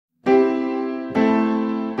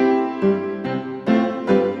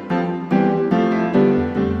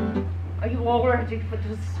ready for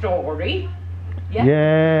the story? Yeah?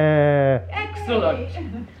 Yeah.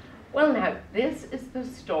 Excellent. Well now, this is the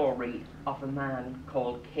story of a man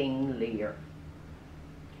called King Lir.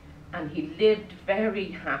 And he lived very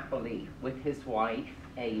happily with his wife,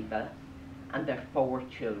 Ava, and their 4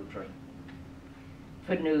 children.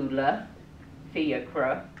 Fionnuala,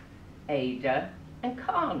 Fiachra, Ada, and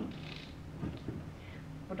Con.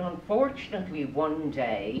 But unfortunately one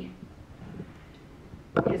day,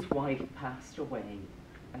 his wife passed away,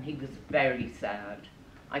 and he was very sad.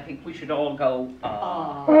 I think we should all go,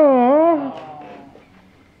 "Aww."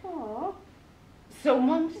 Aww. So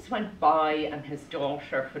months went by, and his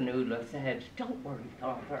daughter Fionnuala said, "Don't worry,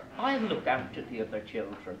 father, I'll look after the other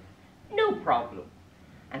children. No problem."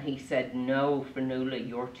 And he said, "No, Fionnuala,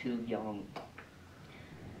 you're too young."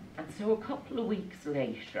 And so a couple of weeks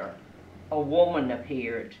later, a woman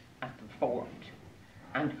appeared at the fort.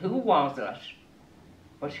 And who was it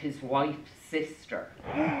but his wife's sister,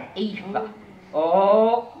 Aoife.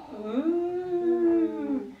 Oh!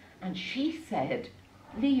 And she said,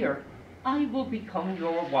 "Lir, I will become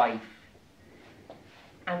your wife,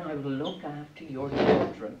 and I will look after your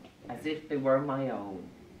children as if they were my own."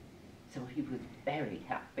 So he was very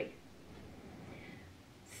happy.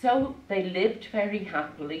 So they lived very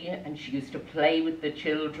happily, and she used to play with the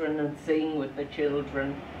children and sing with the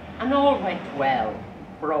children, and all went well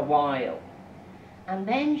for a while. And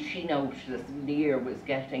then she noticed Lir was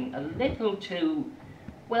getting a little too,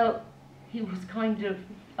 well, he was kind of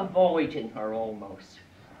avoiding her almost.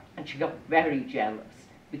 And she got very jealous,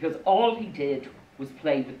 because all he did was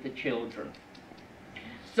play with the children.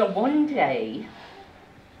 So one day,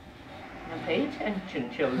 now pay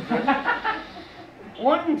attention, children.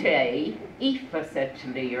 One day, Aoife said to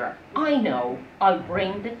Lir, "I know, I'll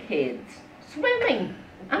bring the kids swimming."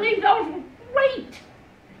 And he thought, "Great,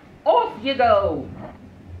 off you go."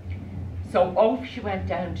 So off she went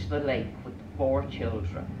down to the lake with the 4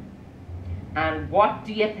 children. And what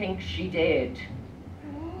do you think she did?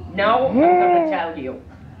 No, I'm going to tell you.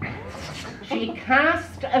 She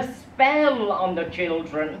cast a spell on the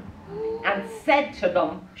children and said to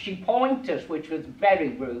them, she pointed, which was very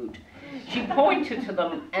rude, she pointed to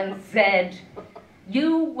them and said, "You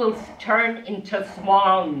will turn into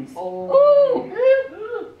swans." Ooh,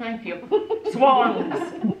 thank you. Swans.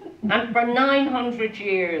 And for 900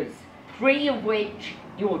 years, 3 of which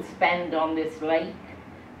you will spend on this lake,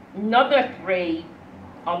 another 3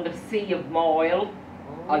 on the Sea of Moyle,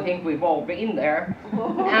 I think we've all been there,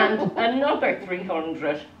 and another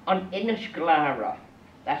 300 on Inishglara,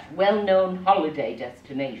 that well-known holiday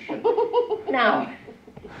destination. Now,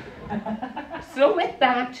 so with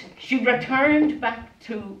that, she returned back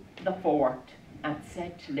to the fort and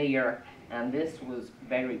said to Lir, and this was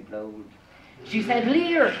very bold, she said,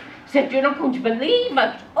 "Lir," said, "you're not going to believe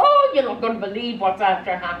it. Oh, you're not going to believe what's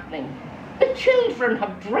after happening. The children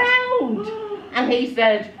have drowned." And he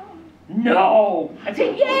said, "No." I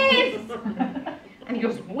said, "Yes." And he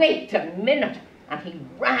goes, "Wait a minute." And he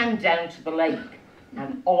ran down to the lake,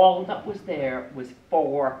 and all that was there was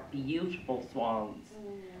 4 beautiful swans.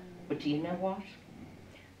 But do you know what?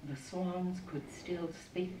 The swans could still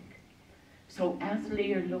speak. So as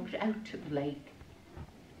Lir looked out to the lake,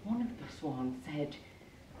 one of the swans said,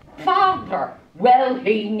 "Father." Well,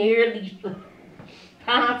 he nearly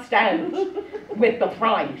passed out with the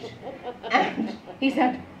fright. And he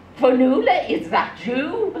said, "Fionnuala, is that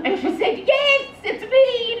you?" And she said, "Yes, it's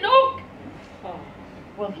me, look."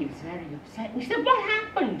 Well, he was very upset. And he said, "What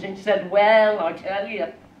happened?" And she said, "Well, I tell you,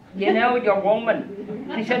 you know your woman."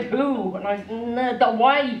 And he said, "Who?" And I said, "No, the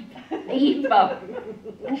wife, Aoife."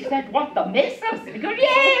 And she said, "What, the missus?" And he goes,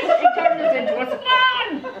 "Yes, she turned us into a swan."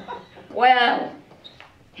 Well,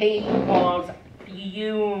 he was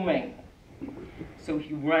fuming. So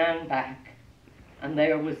he ran back, and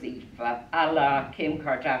there was Aoife, a la Kim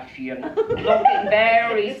Kardashian, looking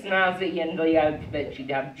very snazzy in the outfit.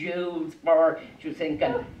 She'd have jewels for her. She was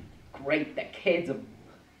thinking, "Great, the kids are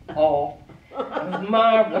off." It was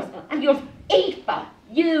marvellous. And he goes, "Aoife,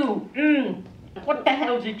 you, what the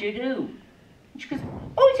hell did you do?" And she goes,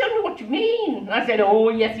 "Oh, I don't know what you mean." And I said, "Oh,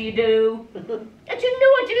 yes, you do." And she said, "No,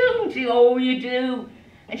 I don't." And she said, "Oh, you do."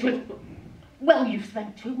 And she goes, "Well, you've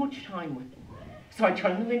spent too much time with them. So I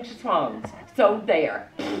turned them into swans. So there."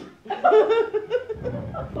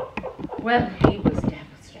 Well, he was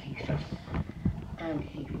devastated. And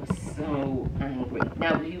he was so angry.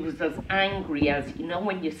 Now, he was as angry as, you know,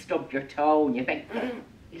 when you stub your toe and you think,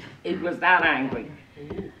 it was that angry.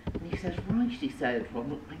 And he says, "Right," he said, "well,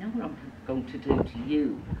 I know what I'm going to do to you.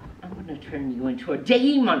 I'm going to turn you into a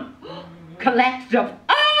demon. Collective."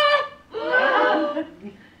 Ah!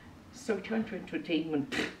 So he turned her into a demon.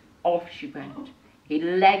 Off she went. He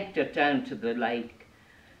legged it down to the lake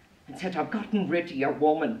and said, I've gotten rid of your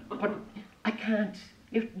woman, but I can't.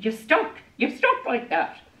 You're stuck. You're stuck like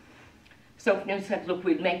that. So Fnoo said, look,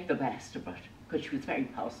 we'll make the best of it, because she was very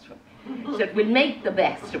positive. She said, we'll make the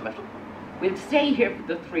best of it. We'll stay here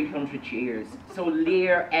for the 300 years. So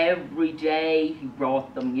Lir, every day, he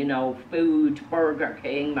brought them, you know, food, Burger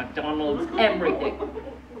King, McDonald's, everything.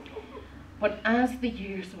 But as the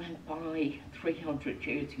years went by, 300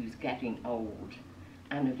 years, he was getting old.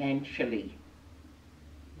 And eventually,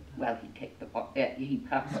 well, he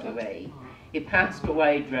passed away. He passed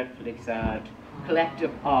away dreadfully sad.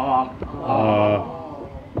 Collective awe.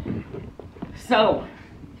 So,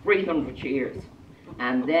 300 years.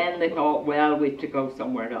 And then they thought, well, we've to go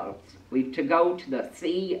somewhere else. We've to go to the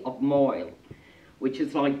Sea of Moyle, which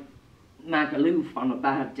is like Magaluf on a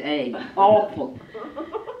bad day. Awful.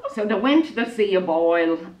 So they went to the Sea of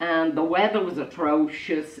Moyle, and the weather was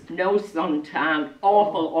atrocious, no suntan,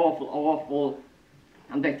 awful, awful, awful.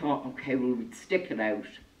 And they thought, okay, well, we'd stick it out.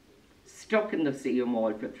 Stuck in the Sea of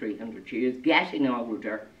Moyle for 300 years, getting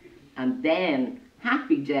older, and then,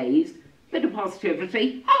 happy days, bit of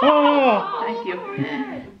positivity. Oh! Thank you.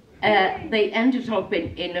 They ended up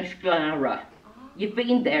in Inishglera. You've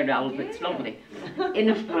been there, Alva, it's lovely.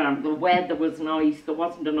 Inishglera, the weather was nice, there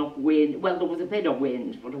wasn't enough wind. Well, there was a bit of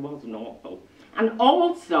wind, but it wasn't awful. And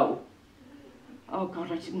also, oh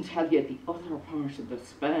God, I didn't tell you the other part of the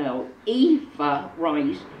spell. Aoife,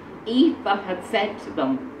 right, Aoife had said to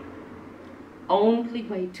them, only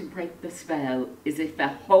way to break the spell is if a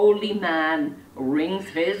holy man rings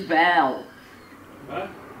his bell. Huh?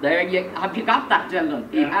 There you have you got that, Dylan?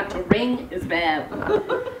 Yeah. He had to ring his bell.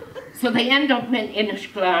 So they end up in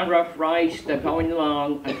Inishglera, right? They're going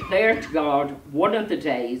along, and declare to God, one of the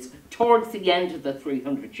days, towards the end of the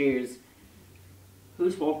 300 years,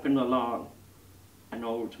 who's walking along? An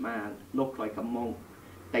old man, looked like a monk.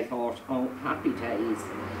 They thought, oh, happy days.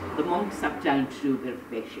 The monk sat down to do a bit of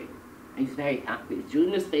fishing. He's very happy. He's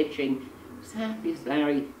doing his fishing. He's happy as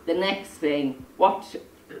Larry. The next thing, what do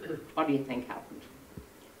you think happened?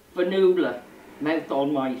 Fanula, mouth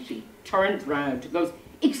almighty, turns round and goes,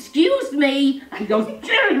 excuse me, and he goes,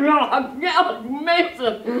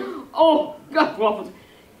 oh, God, what was it?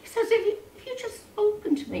 He says, have you just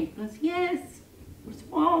spoken to me? He goes, yes, we're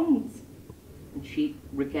swans. And she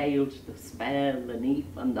regaled the spell and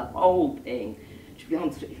Aoife and the whole thing. To be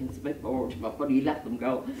honest, he was a bit bored, but he let them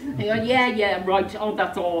go. He goes, yeah, right, oh,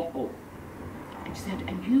 that's awful. And she said,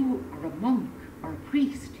 and you are a monk or a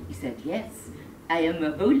priest? He said, yes, I am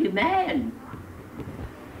a holy man.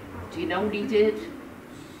 Do you know what he did?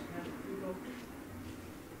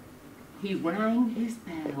 He rang his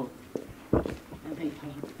bell, and they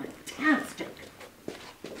thought, fantastic.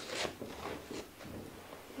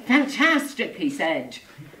 Fantastic, he said.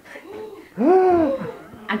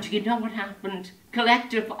 And do you know what happened?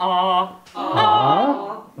 Collective awe.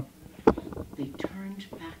 Awe. They turned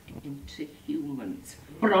back into humans.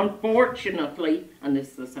 But unfortunately, and this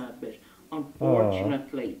is the sad bit,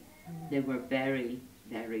 unfortunately, they were very,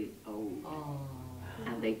 very old.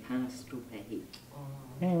 And they passed away.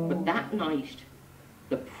 But that night,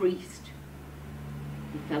 the priest,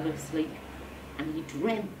 he fell asleep and he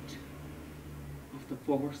dreamt of the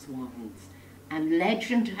 4 swans. And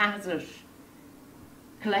legend has it,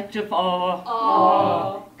 collective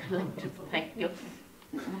awe, collective thank you.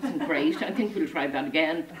 It wasn't great. I think we'll try that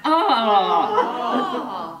again.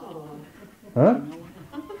 Huh?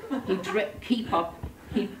 Keep up.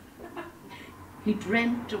 He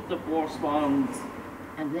dreamt of the 4 swans,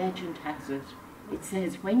 and legend has it. It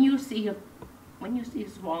says when you see a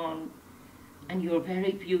swan, and you're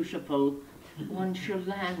very beautiful, one shall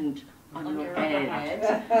land on your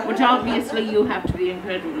head. But obviously you have to be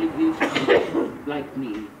incredibly beautiful, like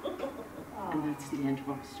me. And that's the end of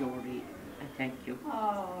our story. I thank you.